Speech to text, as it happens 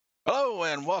Hello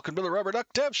and welcome to the Rubber Duck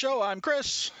Dev Show. I'm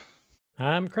Chris,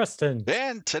 I'm Kristen.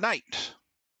 and tonight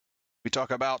we talk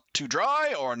about to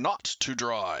dry or not to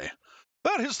dry.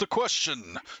 That is the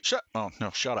question. Shut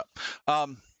up.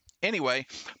 Anyway,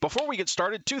 before we get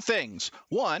started, two things.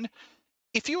 One,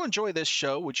 if you enjoy this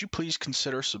show, would you please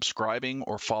consider subscribing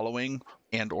or following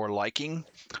and or liking?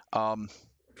 Go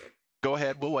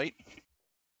ahead. We'll wait.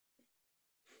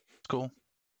 It's cool.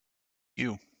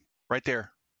 You, right there.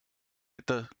 Hit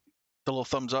the little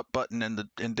thumbs up button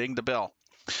and ding the bell.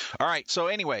 All right. So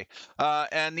anyway,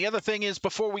 and the other thing is,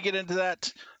 before we get into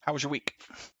that, how was your week?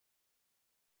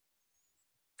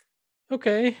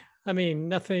 Okay. I mean,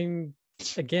 nothing,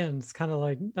 again, it's kind of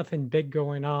like nothing big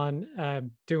going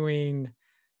on. Doing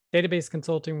database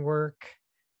consulting work,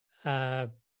 a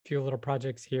few little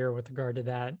projects here with regard to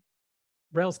that.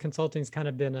 Rails consulting's kind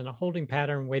of been in a holding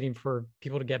pattern, waiting for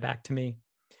people to get back to me.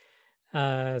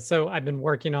 So I've been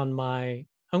working on my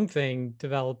own thing,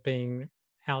 developing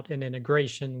out an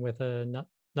integration with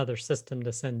another system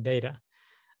to send data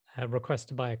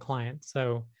requested by a client.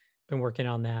 So been working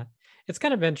on that. It's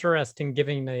kind of interesting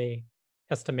giving a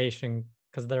estimation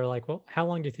because they're like, well, how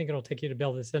long do you think it'll take you to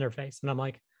build this interface? And I'm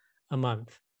like, a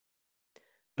month.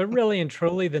 But really and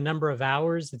truly, the number of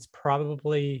hours, it's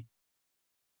probably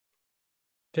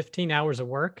 15 hours of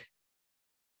work,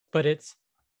 but it's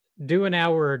do an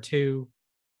hour or two,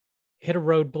 hit a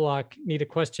roadblock, need a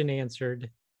question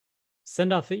answered,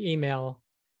 send off the email,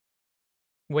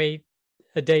 wait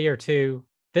a day or two,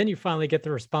 then you finally get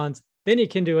the response. Then you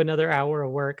can do another hour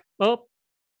of work. Oh,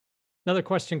 another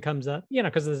question comes up,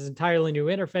 because it's an entirely new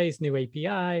interface, new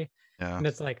API. Yeah. And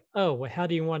it's like, oh, well, how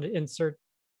do you want to insert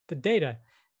the data?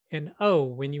 And oh,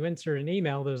 when you insert an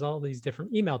email, there's all these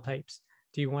different email types.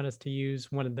 Do you want us to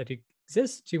use one that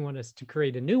exists? Do you want us to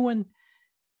create a new one?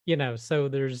 So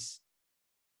there's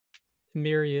a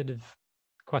myriad of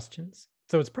questions.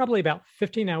 So it's probably about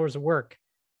 15 hours of work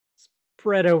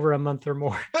spread over a month or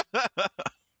more.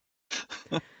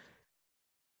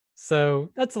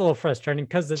 So that's a little frustrating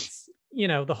because it's,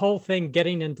 the whole thing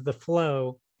getting into the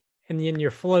flow and then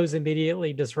your flow's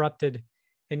immediately disrupted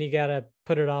and you got to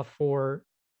put it off for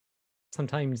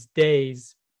sometimes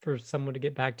days for someone to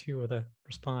get back to you with a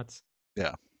response.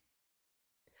 Yeah.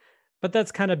 But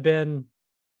that's kind of been,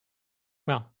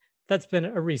 well, that's been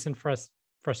a recent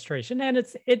frustration. And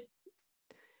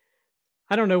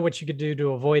I don't know what you could do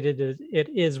to avoid it. It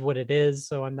is what it is.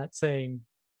 So I'm not saying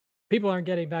people aren't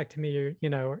getting back to me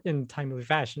or, in timely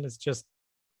fashion. It's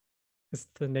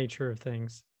the nature of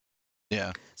things.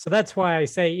 Yeah. So that's why I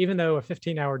say, even though a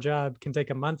 15-hour job can take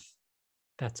a month,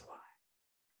 that's why.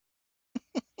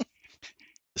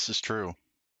 This is true.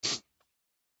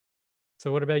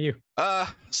 So what about you?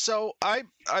 So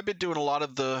I've been doing a lot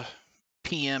of the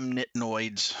PM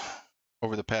nitnoids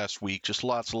over the past week. Just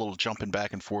lots of little jumping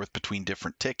back and forth between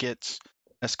different tickets,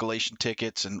 escalation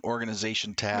tickets, and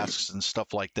organization tasks and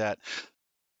stuff like that.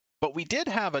 But we did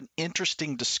have an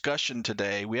interesting discussion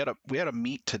today. We had a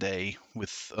meet today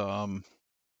with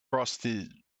across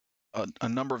a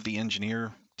number of the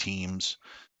engineer teams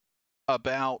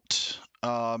about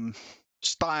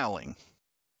styling.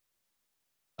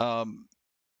 Um,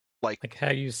 Like how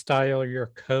you style your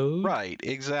code? right,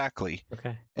 exactly.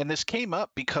 Okay. And this came up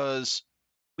because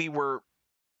we were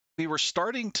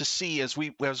starting to see as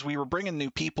we were bringing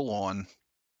new people on.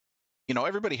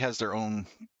 Everybody has their own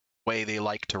way they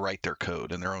like to write their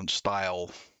code and their own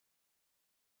style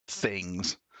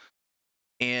things.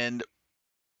 And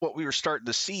what we were starting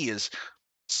to see is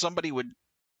somebody would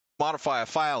modify a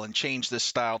file and change this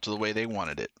style to the way they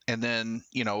wanted it. And then,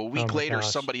 a week later, gosh.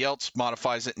 somebody else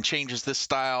modifies it and changes this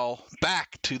style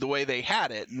back to the way they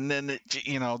had it. And then,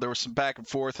 there was some back and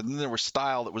forth, and then there was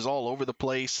style that was all over the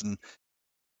place.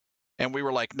 And we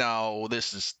were like, no,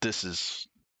 this is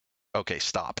okay,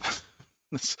 stop.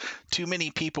 Too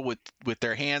many people with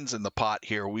their hands in the pot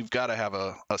here. We've got to have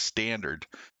a standard.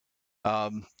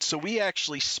 So we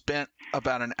actually spent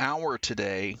about an hour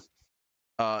today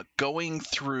going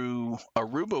through a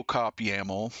Rubocop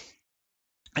YAML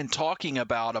and talking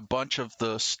about a bunch of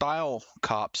the style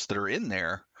cops that are in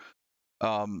there,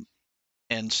 and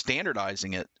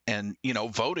standardizing it, and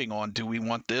voting on, do we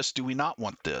want this, do we not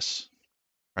want this,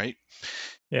 right?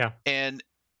 Yeah. And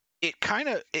it kind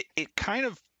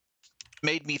of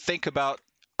made me think about,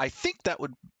 I think that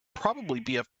would probably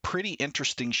be a pretty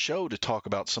interesting show to talk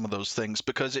about some of those things,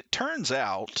 because it turns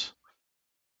out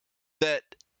that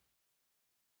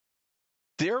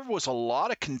there was a lot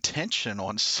of contention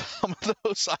on some of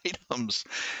those items.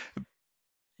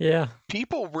 Yeah.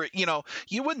 People were,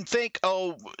 you wouldn't think,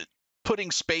 oh,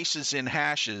 putting spaces in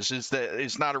hashes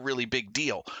is not a really big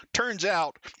deal. Turns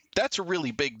out that's a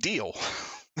really big deal.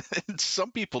 And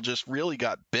some people just really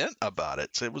got bent about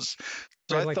it. So Wait,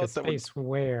 I like a thought that would, space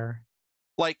where?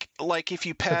 like if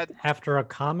you Like pad, after a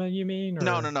comma, you mean?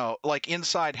 Or no, like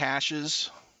inside hashes,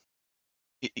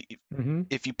 hmm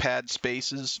if you pad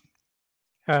spaces.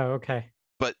 Oh, okay.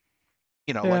 But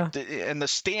like Yeah. and the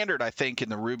standard, I think, in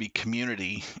the Ruby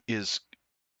community is,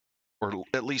 or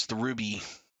at least the Ruby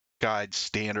guide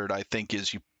standard, I think,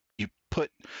 is you put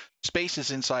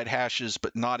spaces inside hashes,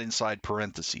 but not inside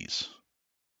parentheses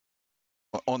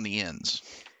on the ends.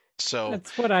 So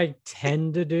That's what I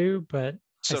tend to do, but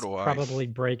so do I. probably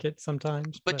break it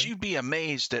sometimes. But But you'd be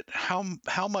amazed at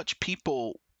how much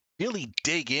people really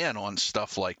dig in on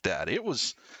stuff like that. It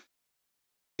was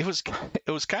it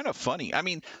was kind of funny. I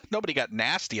mean, nobody got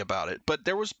nasty about it, but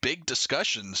there was big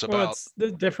discussions well, about. it's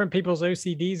the different people's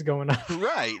OCDs going on.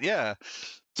 Right, yeah.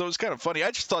 So it was kind of funny.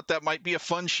 I just thought that might be a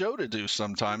fun show to do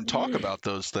sometime, talk about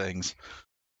those things.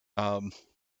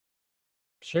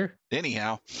 Sure.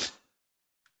 Anyhow,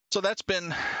 so that's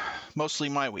been mostly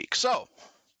my week. So,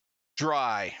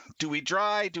 dry. Do we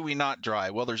dry? Do we not dry?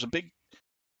 Well, there's a big.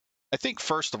 I think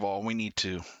first of all, we need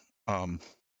to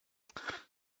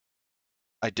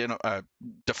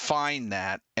define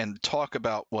that and talk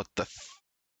about what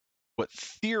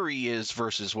theory is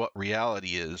versus what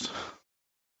reality is.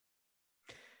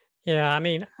 Yeah, I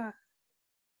mean,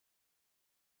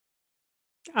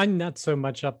 I'm not so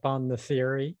much up on the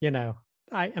theory,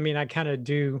 I mean, I kind of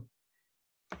do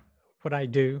what I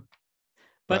do.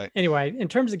 But Right. anyway, in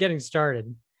terms of getting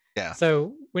started, Yeah.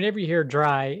 so whenever you hear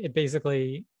dry, it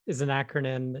basically is an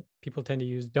acronym that people tend to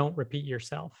use, don't repeat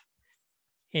yourself.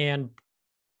 And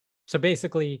so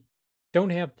basically, don't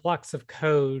have blocks of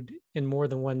code in more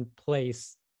than one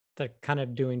place that kind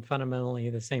of doing fundamentally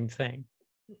the same thing.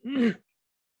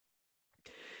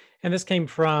 And this came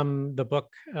from the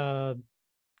book, from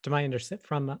my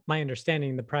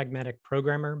understanding, The Pragmatic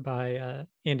Programmer by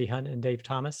Andy Hunt and Dave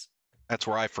Thomas. That's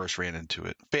where I first ran into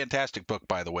it. Fantastic book,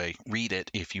 by the way. Read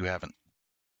it if you haven't.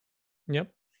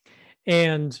 Yep.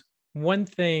 And one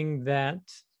thing that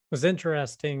was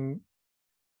interesting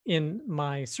in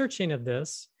my searching of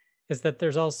this is that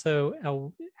there's also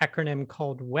an acronym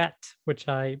called WET, which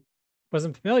I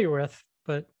wasn't familiar with,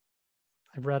 but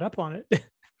I've read up on it.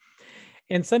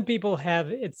 And some people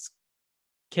have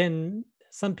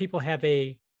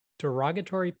a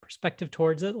derogatory perspective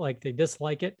towards it, like they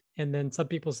dislike it. And then some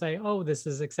people say, oh, this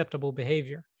is acceptable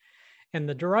behavior. And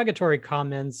the derogatory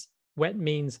comments, WET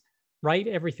means write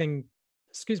everything,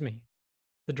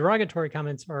 the derogatory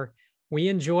comments are, we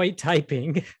enjoy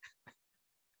typing.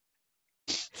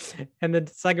 And the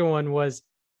second one was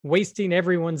wasting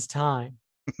everyone's time.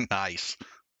 Nice.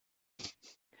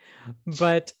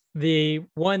 But the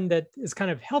one that is kind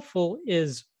of helpful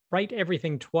is write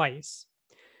everything twice.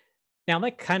 Now,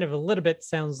 that kind of a little bit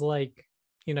sounds like,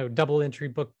 double entry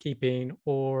bookkeeping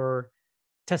or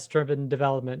test-driven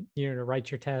development. You're going to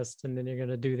write your test and then you're going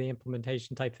to do the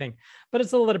implementation type thing. But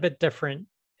it's a little bit different.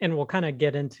 And we'll kind of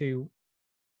get into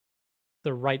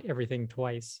the write everything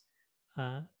twice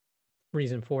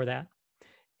reason for that.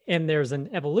 And there's an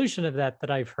evolution of that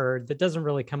I've heard that doesn't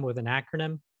really come with an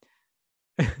acronym,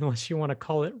 unless you want to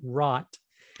call it ROT.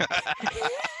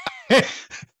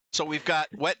 So we've got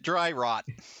wet, dry, rot.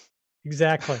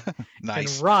 Exactly.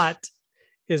 Nice. And ROT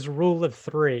is rule of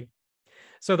three.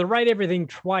 So the write everything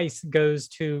twice goes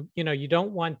to, you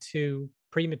don't want to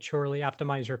prematurely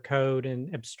optimize your code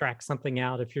and abstract something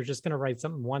out. If you're just going to write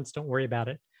something once, don't worry about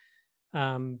it.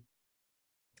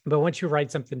 But once you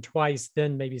write something twice,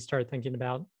 then maybe start thinking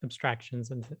about abstractions.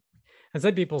 And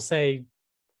some people say,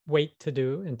 wait to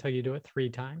do until you do it 3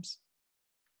 times.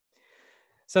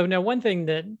 So now one thing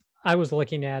that I was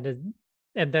looking at and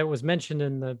that was mentioned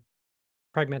in the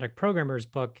Pragmatic Programmer's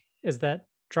book is that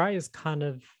dry is kind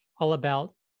of all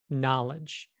about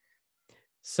knowledge.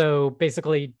 So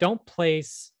basically, don't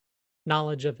place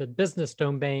knowledge of a business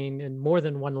domain in more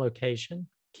than one location.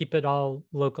 Keep it all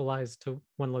localized to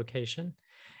one location.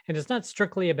 And it's not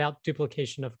strictly about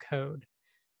duplication of code.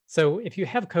 So if you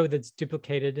have code that's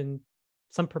duplicated in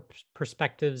some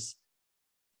perspectives,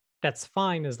 that's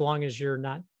fine as long as you're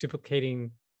not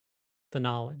duplicating the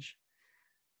knowledge.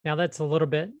 Now that's a little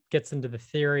bit gets into the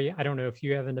theory. I don't know if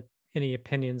you have any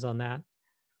opinions on that.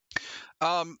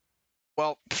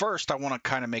 Well, first I want to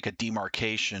kind of make a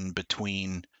demarcation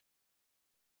between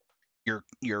your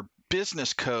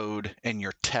business code and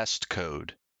your test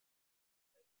code.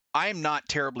 I'm not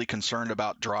terribly concerned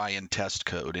about dry and test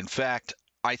code. In fact,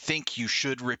 I think you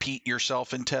should repeat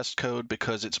yourself in test code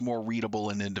because it's more readable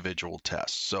in individual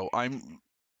tests. So I'm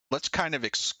let's kind of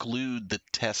exclude the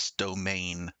test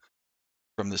domain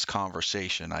from this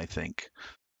conversation, I think.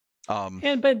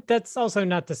 But that's also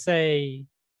not to say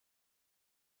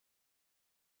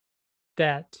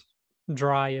that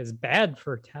dry is bad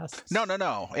for No, tests. no,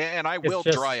 no. And I It's will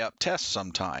just, dry up tests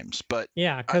sometimes, but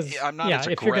yeah, because I'm not yeah, as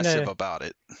if you're aggressive gonna, about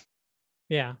it.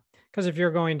 yeah, because if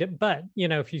you're going to, but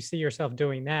if you see yourself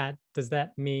doing that, does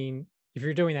that mean if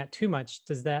you're doing that too much,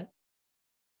 does that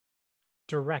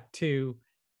direct to,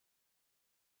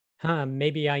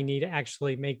 maybe I need to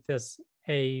actually make this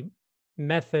a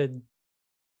method?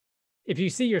 If you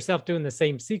see yourself doing the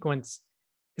same sequence,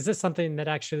 is this something that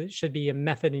actually should be a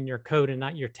method in your code and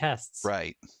not your tests,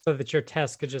 Right, so that your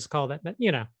tests could just call that,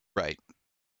 right.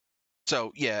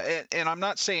 So yeah, and I'm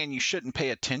not saying you shouldn't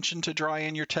pay attention to dry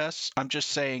in your tests. I'm just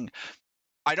saying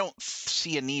I don't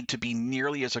see a need to be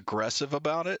nearly as aggressive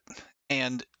about it.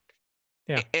 And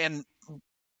yeah, and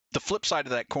the flip side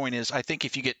of that coin is I think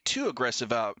if you get too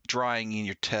aggressive out drying in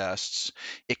your tests,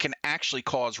 it can actually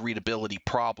cause readability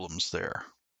problems there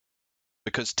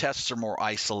because tests are more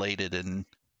isolated and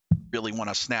really want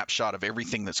a snapshot of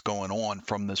everything that's going on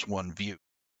from this one view.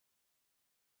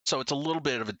 So it's a little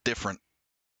bit of a different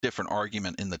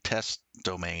argument in the test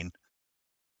domain.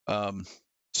 Um,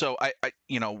 so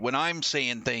when I'm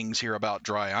saying things here about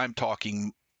dry, I'm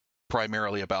talking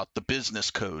primarily about the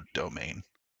business code domain.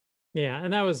 yeah.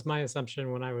 And that was my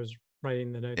assumption when I was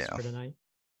writing the notes Yeah. for tonight.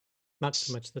 Not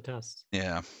so much the tests.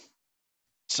 Yeah.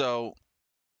 So,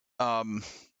 where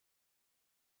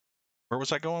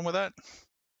was I going with that?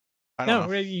 I don't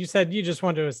know. No, you said you just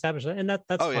wanted to establish that, and that's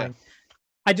Oh yeah. fine.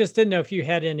 I just didn't know if you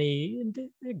had any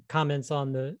comments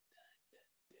on the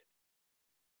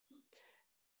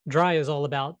dry is all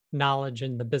about knowledge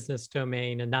in the business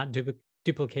domain and not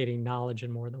duplicating knowledge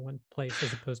in more than one place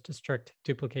as opposed to strict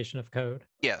duplication of code.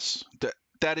 Yes,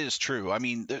 that is true. I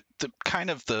mean, the kind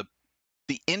of the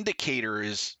indicator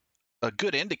is a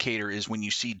good indicator is when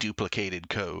you see duplicated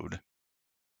code.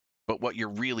 But what you're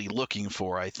really looking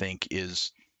for, I think,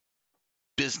 is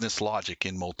business logic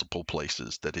in multiple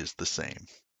places that is the same.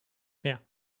 Yeah.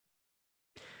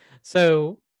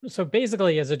 So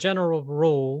basically, as a general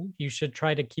rule, you should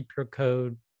try to keep your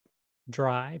code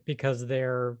dry because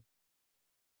there are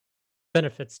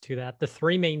benefits to that. The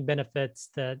three main benefits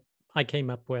that I came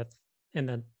up with, and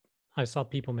then I saw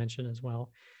people mention as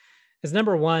well, is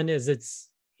number one is it's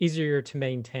easier to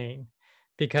maintain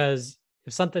because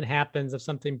if something happens, if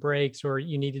something breaks, or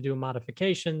you need to do a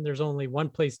modification, there's only one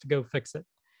place to go fix it.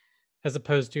 As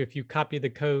opposed to if you copy the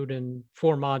code in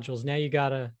 4 modules, now you got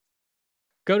to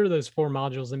go to those 4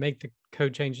 modules and make the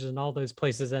code changes in all those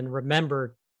places and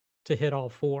remember to hit all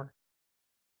 4.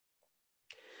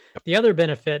 The other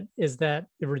benefit is that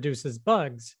it reduces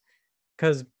bugs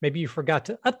because maybe you forgot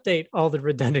to update all the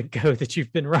redundant code that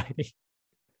you've been writing.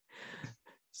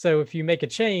 So if you make a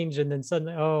change and then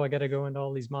suddenly, oh, I got to go into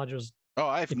all these modules. Oh,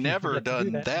 I've If you never forget to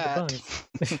do done that, that.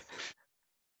 debunks.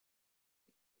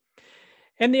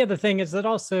 And the other thing is that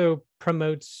also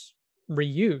promotes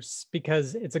reuse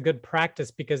because it's a good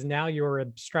practice because now you're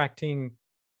abstracting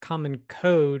common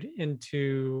code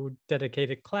into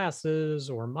dedicated classes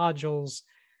or modules.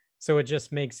 So it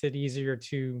just makes it easier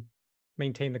to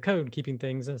maintain the code, keeping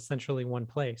things essentially one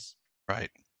place.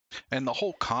 Right. And the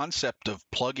whole concept of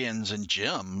plugins and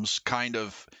gems kind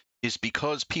of is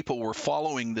because people were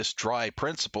following this dry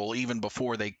principle even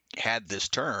before they had this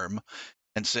term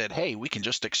and said, hey, we can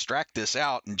just extract this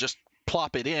out and just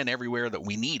plop it in everywhere that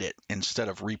we need it instead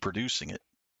of reproducing it.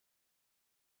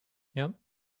 Yep.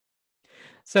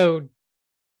 So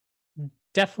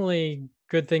definitely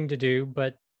good thing to do,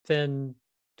 but then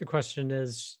the question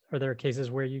is, are there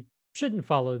cases where you shouldn't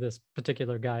follow this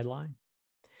particular guideline?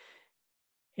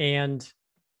 And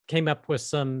came up with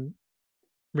some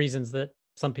reasons that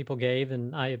some people gave,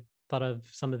 and I thought of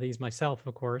some of these myself,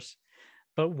 of course.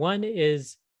 But one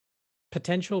is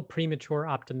potential premature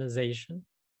optimization.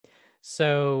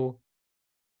 So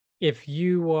if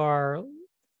you are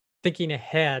thinking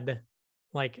ahead,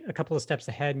 like a couple of steps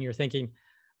ahead, and you're thinking,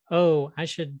 oh, I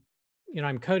should,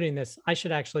 I'm coding this, I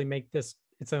should actually make this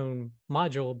its own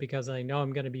module because I know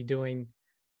I'm going to be doing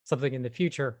something in the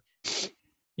future.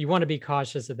 You want to be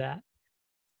cautious of that.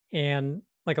 And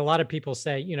like a lot of people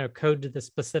say, code to the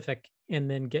specific and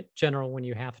then get general when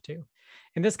you have to.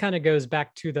 And this kind of goes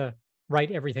back to the write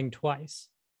everything twice.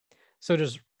 So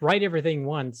just write everything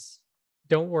once.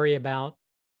 Don't worry about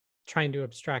trying to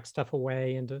abstract stuff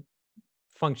away into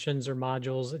functions or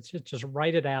modules. It's just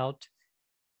write it out,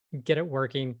 get it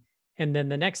working. And then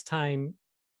the next time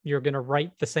you're going to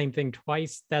write the same thing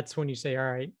twice, that's when you say,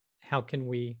 all right, how can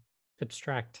we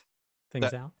abstract things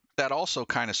That out? that also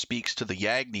kind of speaks to the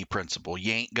Yagni principle.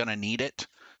 You ain't gonna need it.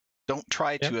 Don't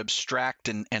try Yep. to abstract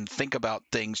and think about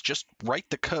things. Just write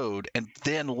the code, and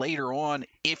then later on,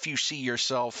 if you see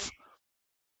yourself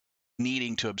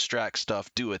needing to abstract stuff,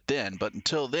 do it then. But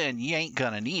until then, you ain't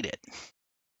gonna need it.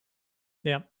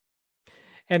 Yep.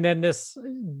 And then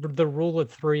the rule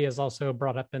of three is also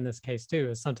brought up in this case too.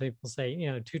 Is some people say,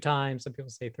 two times, some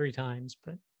people say three times,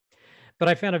 but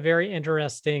I found a very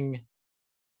interesting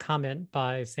comment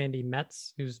by Sandy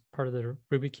Metz, who's part of the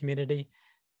Ruby community.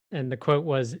 And the quote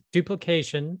was,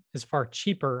 duplication is far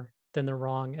cheaper than the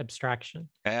wrong abstraction.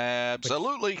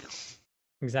 Absolutely.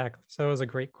 Exactly. So it was a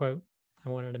great quote. I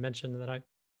wanted to mention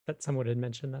that someone had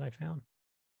mentioned that I found.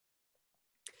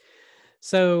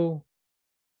 So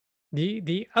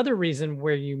the other reason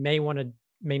where you may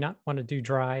not want to do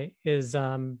dry is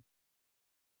there's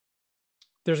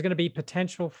going to be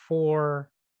potential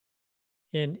for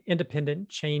an independent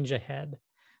change ahead.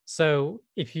 So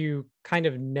if you kind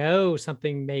of know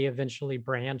something may eventually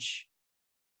branch,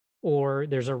 or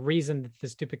there's a reason that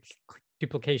this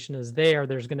duplication is there,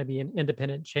 there's going to be an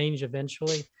independent change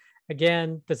eventually.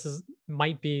 Again,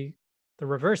 might be the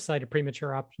reverse side of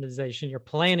premature optimization. You're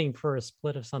planning for a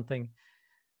split of something,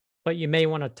 but you may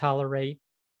want to tolerate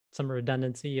some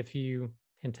redundancy if you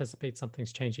anticipate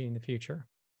something's changing in the future.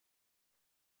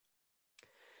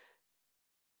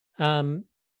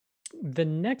 The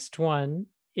next one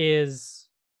is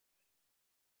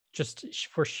just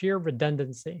for sheer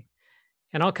redundancy.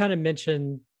 And I'll kind of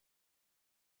mention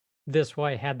this,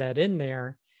 why I had that in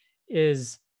there,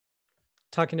 is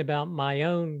talking about my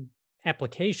own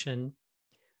application.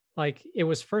 Like, it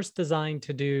was first designed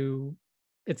to do,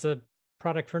 it's a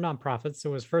product for nonprofits. So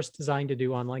it was first designed to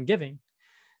do online giving.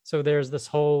 So there's this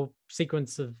whole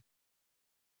sequence of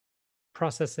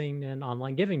processing an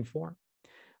online giving form.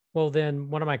 Well, then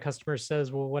one of my customers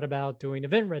says, well, what about doing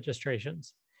event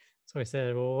registrations? So I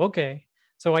said, well, okay.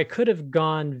 So I could have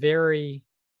gone very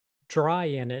dry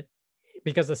in it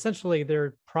because essentially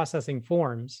they're processing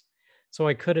forms. So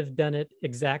I could have done it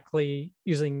exactly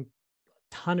using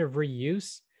a ton of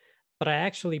reuse, but I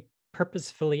actually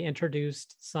purposefully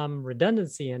introduced some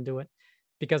redundancy into it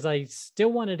because I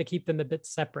still wanted to keep them a bit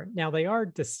separate. Now they are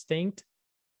distinct,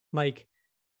 like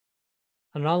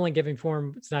an online giving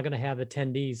form, it's not going to have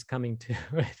attendees coming to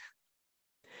it.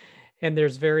 And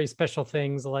there's very special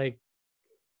things like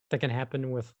that can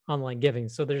happen with online giving.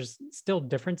 So there's still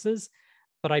differences,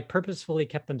 but I purposefully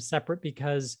kept them separate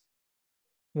because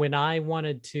when I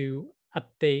wanted to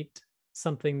update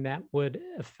something that would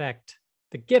affect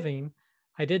the giving,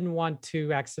 I didn't want to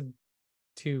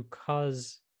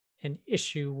cause an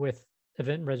issue with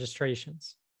event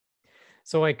registrations.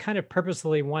 So I kind of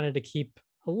purposely wanted to keep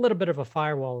a little bit of a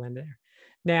firewall in there.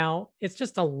 Now, it's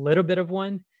just a little bit of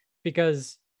one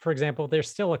because, for example,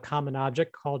 there's still a common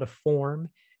object called a form,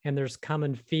 and there's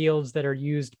common fields that are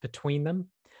used between them.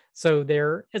 So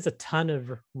there is a ton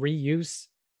of reuse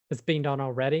that's being done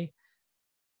already,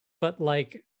 but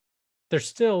like there's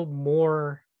still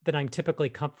more than I'm typically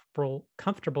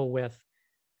comfortable with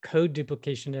code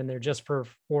duplication in there just for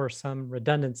some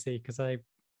redundancy, because I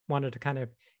wanted to kind of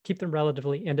keep them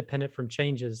relatively independent from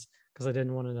changes because I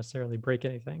didn't want to necessarily break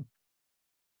anything.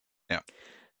 Yeah.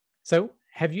 So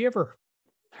have you ever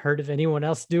heard of anyone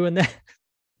else doing that?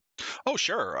 Oh,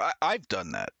 sure. I've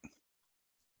done that.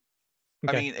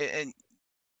 Okay. I mean, and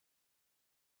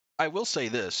I will say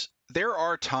this. There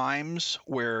are times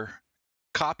where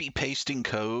copy pasting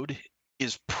code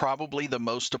is probably the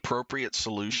most appropriate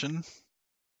solution,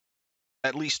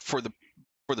 at least for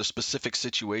the specific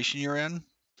situation you're in.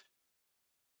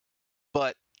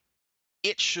 But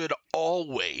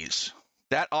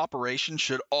that operation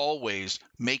should always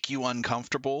make you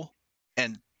uncomfortable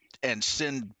and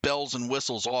send bells and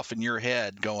whistles off in your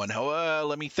head going, oh,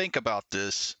 let me think about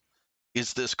this.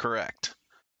 Is this correct?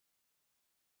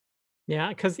 Yeah,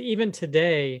 because even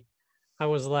today, I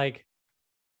was like,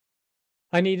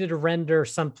 I needed to render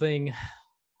something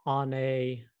on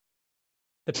the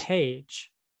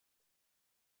page.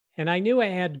 And I knew I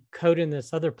had code in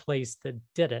this other place that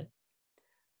did it.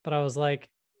 But I was like,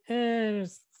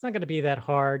 it's not going to be that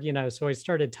hard, So I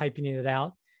started typing it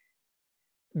out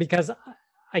because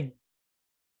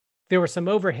there was some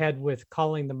overhead with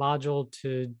calling the module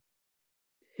to.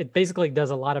 It basically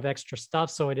does a lot of extra stuff,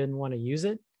 so I didn't want to use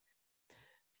it.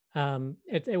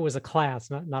 It was a class,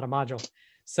 not a module,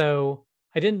 so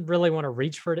I didn't really want to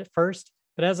reach for it at first.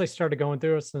 But as I started going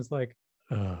through it, it's like,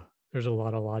 there's a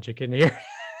lot of logic in here.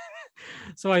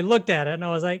 So I looked at it and I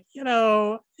was like,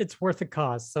 it's worth the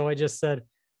cost. So I just said,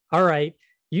 all right,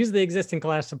 use the existing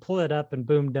class to pull it up, and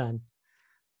boom, done.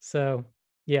 So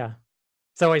yeah,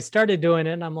 So I started doing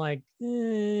it and I'm like,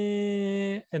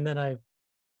 and then I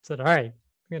said, all right,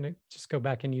 I'm going to just go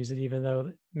back and use it, even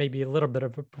though maybe a little bit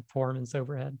of a performance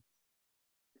overhead.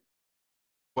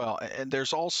 Well, and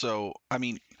there's also, I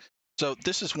mean, so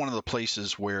this is one of the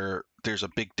places where there's a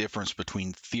big difference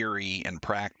between theory and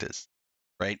practice,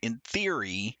 right? In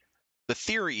theory, the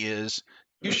theory is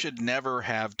you should never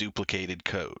have duplicated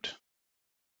code.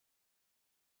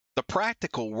 The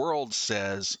practical world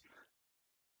says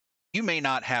you may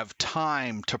not have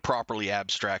time to properly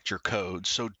abstract your code,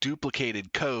 so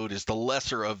duplicated code is the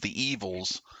lesser of the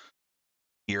evils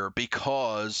here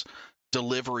because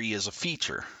delivery is a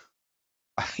feature.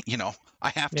 I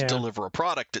have to Yeah. deliver a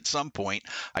product at some point.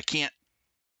 I can't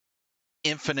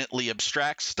infinitely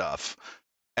abstract stuff.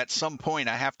 At some point,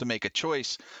 I have to make a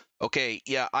choice. Okay,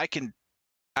 yeah, I could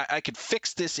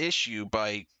fix this issue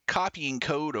by copying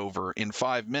code over in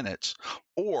 5 minutes,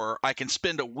 or I can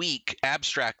spend a week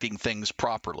abstracting things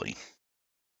properly.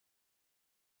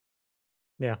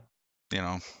 Yeah. You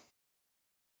know,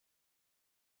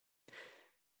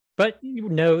 But you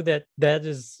know that that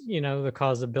is, the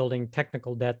cause of building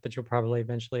technical debt that you'll probably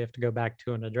eventually have to go back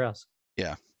to and address.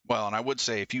 yeah. Well, and I would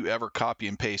say if you ever copy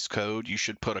and paste code, you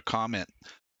should put a comment.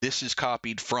 This is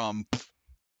copied from,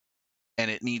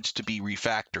 and it needs to be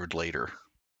refactored later.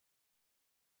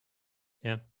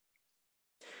 Yeah.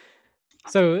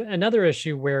 So another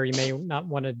issue where you may not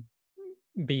want to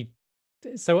be,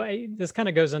 this kind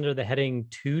of goes under the heading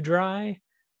too dry,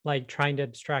 like trying to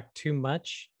abstract too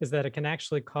much, is that it can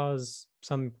actually cause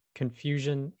some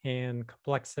confusion and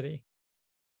complexity.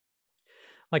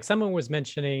 Like someone was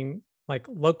mentioning like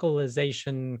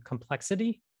localization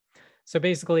complexity. So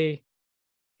basically,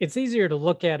 it's easier to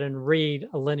look at and read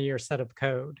a linear set of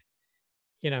code.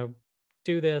 You know,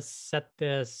 do this, set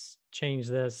this, change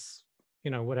this,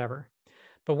 whatever.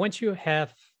 But once you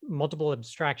have multiple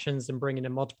abstractions and bringing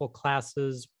in multiple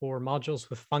classes or modules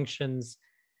with functions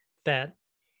that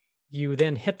you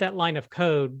then hit that line of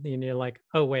code and you're like,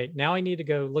 oh, wait, now I need to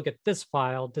go look at this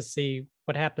file to see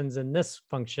what happens in this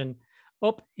function.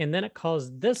 Oh, and then it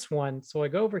calls this one. So I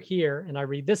go over here and I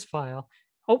read this file.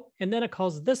 Oh, and then it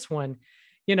calls this one.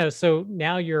 So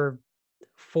now you're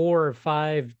 4 or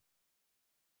 5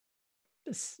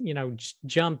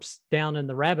 jumps down in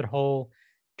the rabbit hole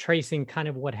tracing kind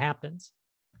of what happens.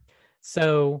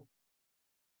 So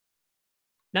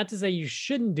not to say you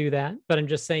shouldn't do that, but I'm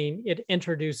just saying it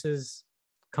introduces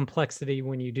complexity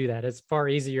when you do that. It's far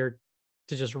easier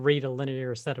to just read a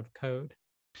linear set of code.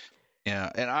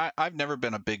 Yeah, and I've never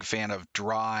been a big fan of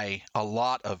a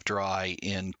lot of dry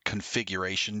in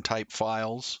configuration type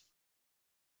files,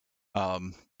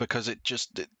 because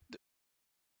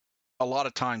a lot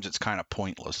of times it's kind of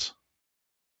pointless.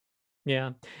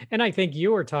 Yeah. And I think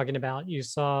you were talking about, you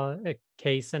saw a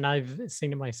case, and I've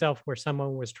seen it myself, where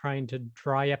someone was trying to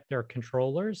dry up their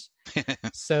controllers.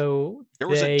 So There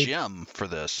was a they, gem for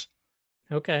this.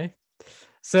 okay.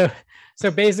 So,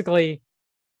 basically,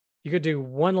 you could do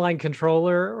one line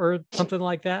controller or something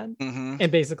like that. Mm-hmm.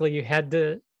 And basically, you had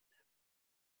to,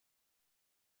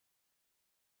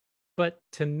 but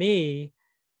to me,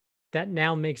 that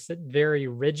now makes it very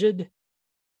rigid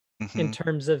in Mm-hmm.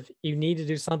 terms of you need to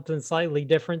do something slightly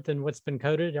different than what's been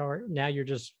coded, or now you're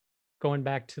just going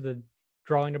back to the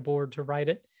drawing board to write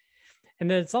it. And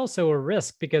then it's also a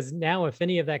risk because now if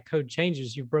any of that code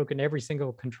changes, you've broken every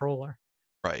single controller.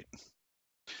 Right.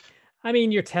 I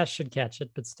mean, your test should catch it,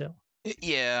 but still.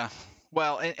 Yeah.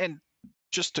 Well, and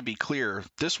just to be clear,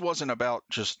 this wasn't about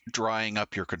just drying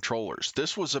up your controllers.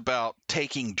 This was about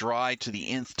taking dry to the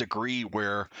nth degree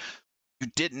where you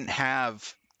didn't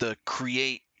have the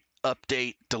create,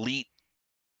 update, delete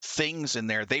things in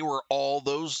there. They were all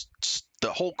those,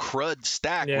 the whole CRUD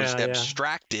stack was Yeah.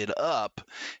 abstracted up,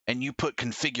 and you put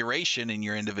configuration in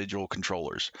your individual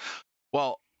controllers.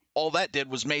 Well, all that did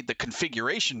was made the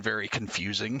configuration very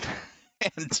confusing,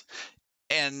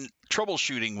 and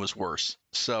troubleshooting was worse.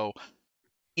 So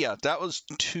yeah, that was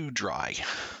too dry.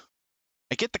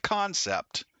 I get the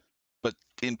concept, but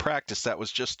in practice that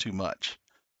was just too much.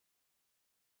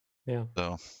 Yeah.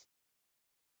 So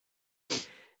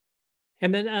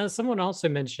And then someone also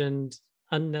mentioned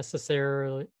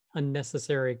unnecessary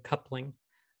coupling,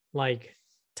 like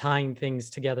tying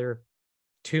things together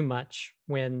too much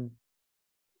when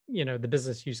the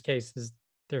business use case is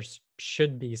there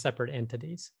should be separate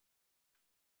entities.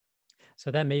 So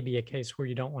that may be a case where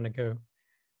you don't want to go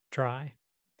dry.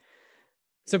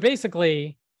 So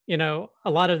basically, a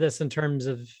lot of this in terms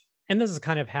of, and this is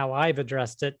kind of how I've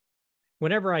addressed it.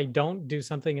 Whenever I don't do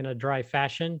something in a dry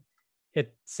fashion,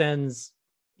 it sends,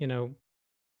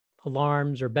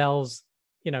 alarms or bells,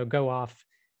 go off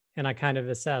and I kind of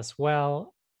assess,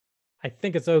 well, I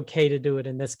think it's okay to do it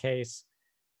in this case.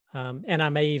 And I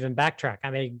may even backtrack. I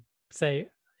may say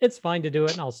it's fine to do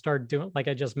it, and I'll start doing like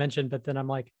I just mentioned. But then I'm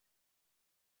like,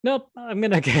 nope, I'm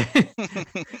gonna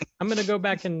go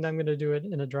back and I'm gonna do it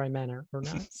in a dry manner or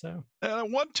not. So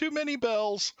One too many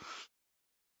bells.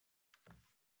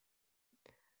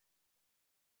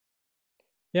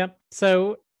 yep.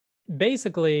 So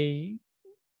basically,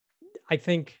 I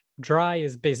think dry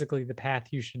is basically the path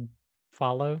you should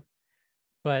follow,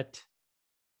 but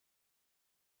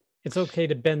it's okay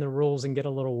to bend the rules and get a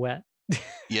little wet.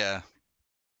 Yeah.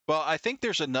 Well, I think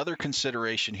there's another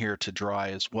consideration here to dry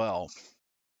as well.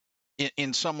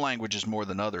 In some languages more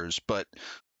than others, but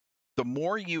the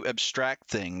more you abstract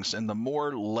things and the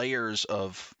more layers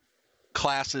of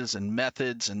classes and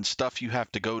methods and stuff you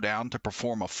have to go down to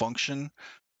perform a function,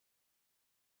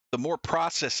 the more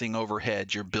processing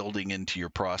overhead you're building into your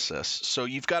process. So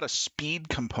you've got a speed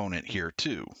component here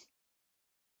too.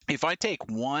 If I take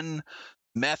one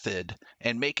method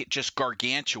and make it just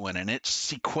gargantuan and it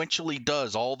sequentially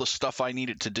does all the stuff I need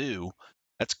it to do,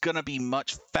 that's going to be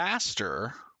much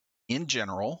faster in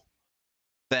general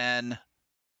than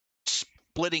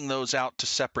splitting those out to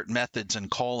separate methods and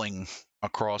calling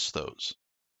across those.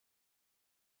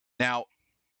 Now,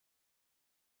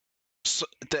 so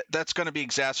that's going to be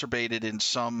exacerbated in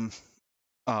some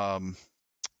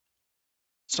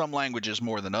languages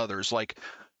more than others. Like,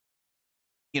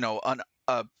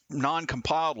 a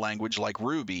non-compiled language like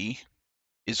Ruby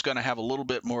is going to have a little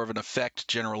bit more of an effect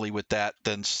generally with that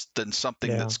than something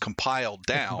Yeah. that's compiled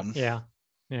down. Yeah.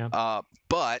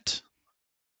 But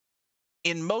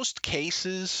in most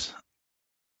cases,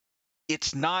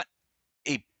 it's not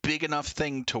a big enough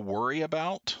thing to worry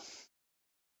about.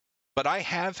 But I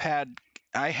have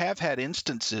had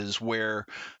instances where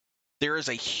there is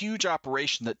a huge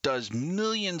operation that does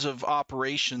millions of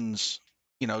operations,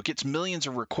 gets millions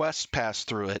of requests passed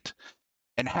through it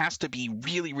and has to be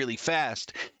really, really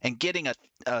fast, and getting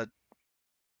a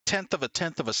tenth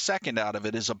of a second out of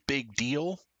it is a big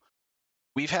deal.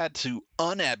 We've had to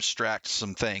unabstract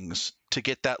some things to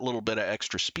get that little bit of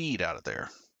extra speed out of there.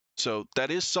 So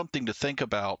that is something to think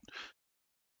about,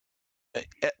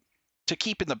 to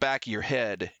keep in the back of your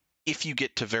head if you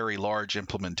get to very large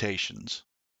implementations.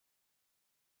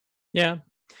 Yeah.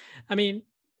 I mean,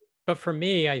 but for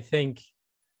me, I think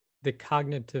the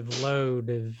cognitive load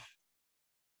of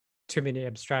too many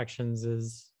abstractions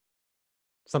is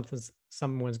something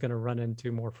someone's going to run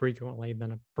into more frequently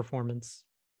than a performance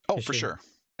issue. For sure.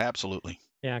 Absolutely.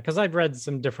 Yeah, because I've read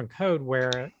some different code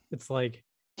where it's like,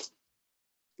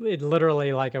 it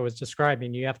literally, like I was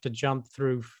describing, you have to jump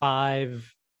through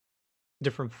 5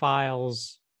 different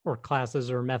files or classes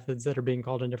or methods that are being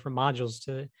called in different modules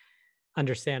to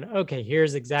understand, okay,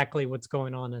 here's exactly what's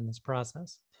going on in this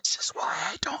process. This is why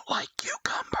I don't like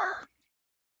Cucumber.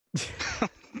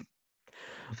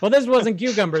 Well, this wasn't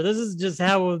Cucumber. This is just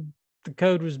how the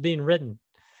code was being written.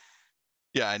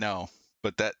 Yeah, I know.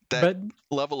 But that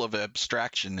level of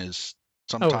abstraction is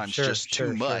sometimes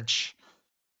too much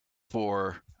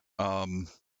for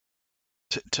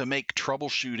to make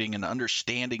troubleshooting and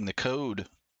understanding the code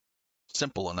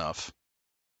simple enough.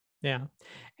 Yeah.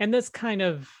 And that's kind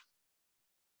of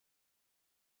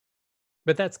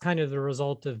the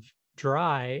result of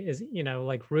dry is,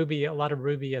 like Ruby, a lot of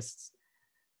Rubyists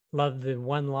love the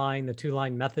 1-line, the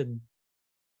 2-line method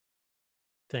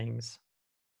things.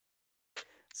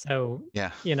 So,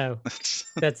 yeah,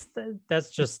 that's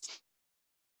just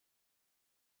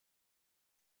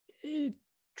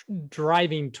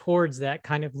driving towards that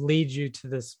kind of leads you to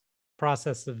this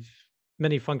process of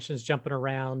many functions jumping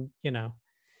around, and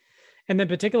then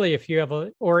particularly if you have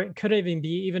or it could even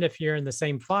be, even if you're in the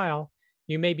same file,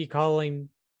 you may be calling,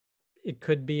 it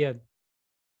could be a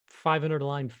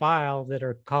 500-line file that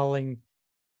are calling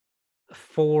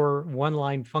 4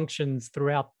 1-line functions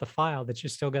throughout the file that you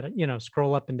still got to,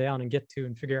 scroll up and down and get to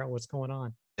and figure out what's going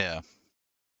on. Yeah.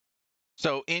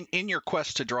 So in your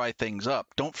quest to dry things up,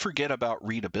 don't forget about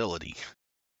readability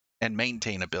and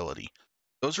maintainability.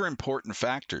 Those are important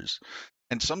factors.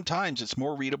 And sometimes it's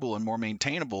more readable and more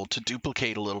maintainable to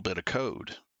duplicate a little bit of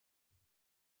code.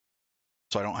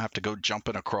 So I don't have to go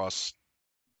jumping across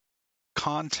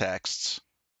contexts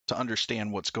to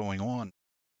understand what's going on.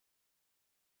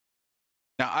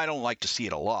 Now, I don't like to see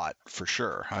it a lot, for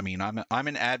sure. I mean, I'm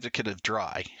an advocate of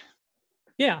dry.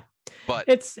 Yeah. But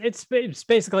it's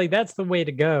basically that's the way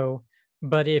to go.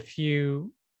 But if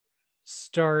you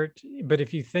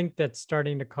think that's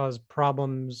starting to cause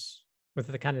problems with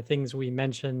the kind of things we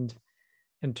mentioned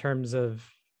in terms of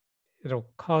it'll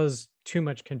cause too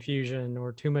much confusion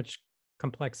or too much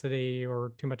complexity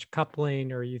or too much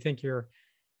coupling, or you think you're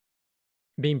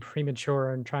being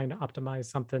premature and trying to optimize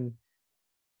something,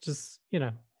 just,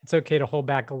 it's okay to hold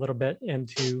back a little bit and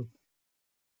to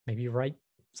maybe write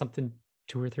something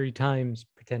 2 or 3 times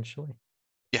potentially.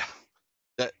 Yeah,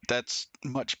 that's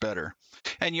much better.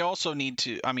 And you also need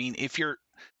to, I mean, if you're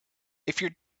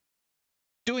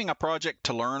doing a project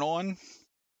to learn on,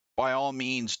 by all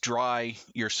means dry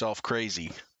yourself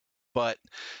crazy. But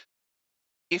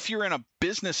if you're in a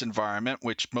business environment,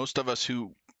 which most of us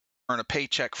who earn a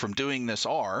paycheck from doing this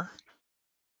are,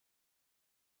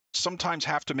 sometimes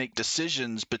have to make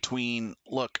decisions between,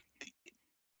 look,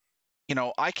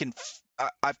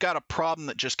 I've got a problem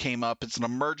that just came up. It's an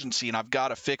emergency and I've got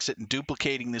to fix it, and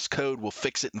duplicating this code will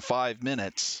fix it in 5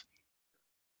 minutes,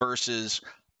 versus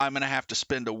I'm going to have to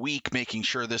spend a week making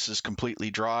sure this is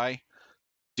completely dry.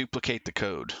 Duplicate the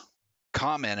code,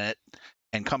 comment it,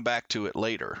 and come back to it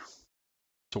later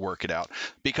to work it out.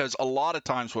 Because a lot of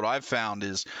times what I've found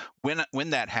is when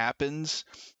that happens,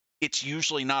 it's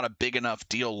usually not a big enough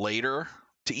deal later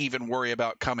to even worry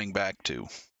about coming back to.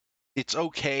 It's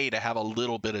okay to have a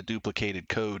little bit of duplicated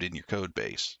code in your code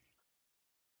base.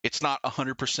 It's not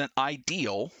 100%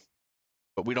 ideal,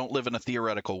 but we don't live in a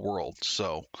theoretical world.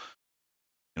 So,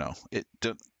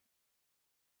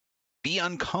 be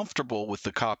uncomfortable with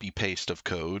the copy paste of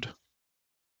code,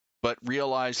 but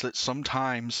realize that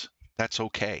sometimes that's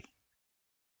okay.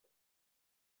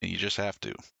 And you just have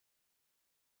to.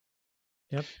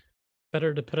 Yep.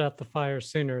 Better to put out the fire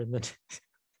sooner than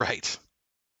Right.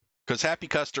 Because happy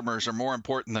customers are more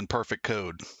important than perfect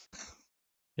code.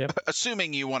 Yep.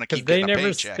 Assuming you want to Because keep they getting a never,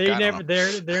 paycheck. they I don't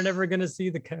never, know. they're never going to see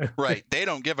the code. Right. They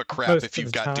don't give a crap Most if of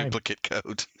you've the got time. duplicate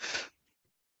code.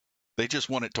 They just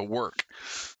want it to work.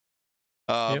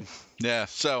 Yep. Yeah.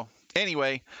 So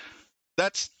anyway,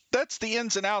 that's the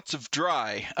ins and outs of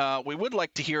Dry. We would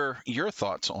like to hear your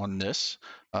thoughts on this,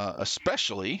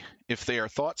 especially if they are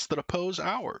thoughts that oppose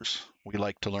ours. We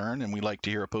like to learn and we like to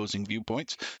hear opposing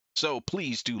viewpoints. So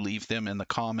please do leave them in the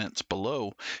comments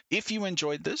below. If you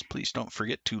enjoyed this, please don't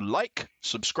forget to like,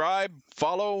 subscribe,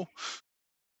 follow,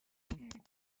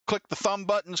 click the thumb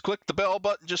buttons, click the bell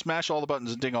button, just mash all the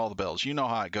buttons and ding all the bells. You know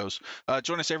how it goes.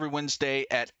 Join us every Wednesday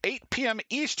at 8 p.m.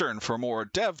 Eastern for more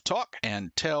dev talk,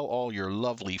 and tell all your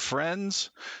lovely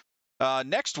friends.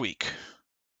 Next week,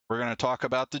 we're going to talk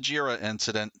about the Jira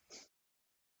incident.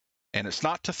 And it's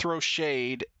not to throw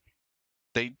shade.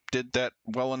 They did that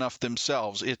well enough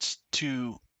themselves. It's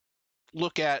to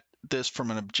look at this from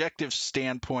an objective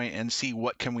standpoint and see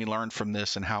what can we learn from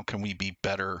this and how can we be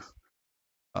better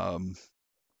from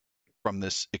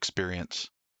this experience.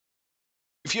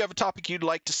 If you have a topic you'd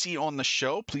like to see on the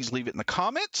show, please leave it in the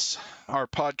comments. Our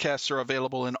podcasts are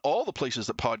available in all the places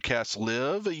that podcasts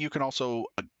live. You can also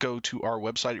go to our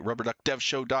website at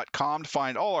rubberduckdevshow.com to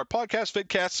find all our podcast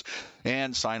vidcasts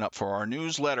and sign up for our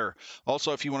newsletter.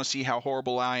 Also, if you want to see how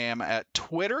horrible I am at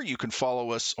Twitter, you can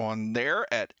follow us on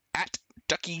there at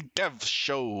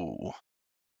DuckyDevShow.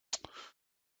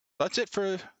 That's it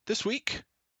for this week.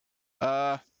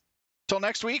 Till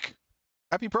next week,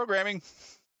 happy programming.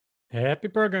 Happy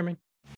programming.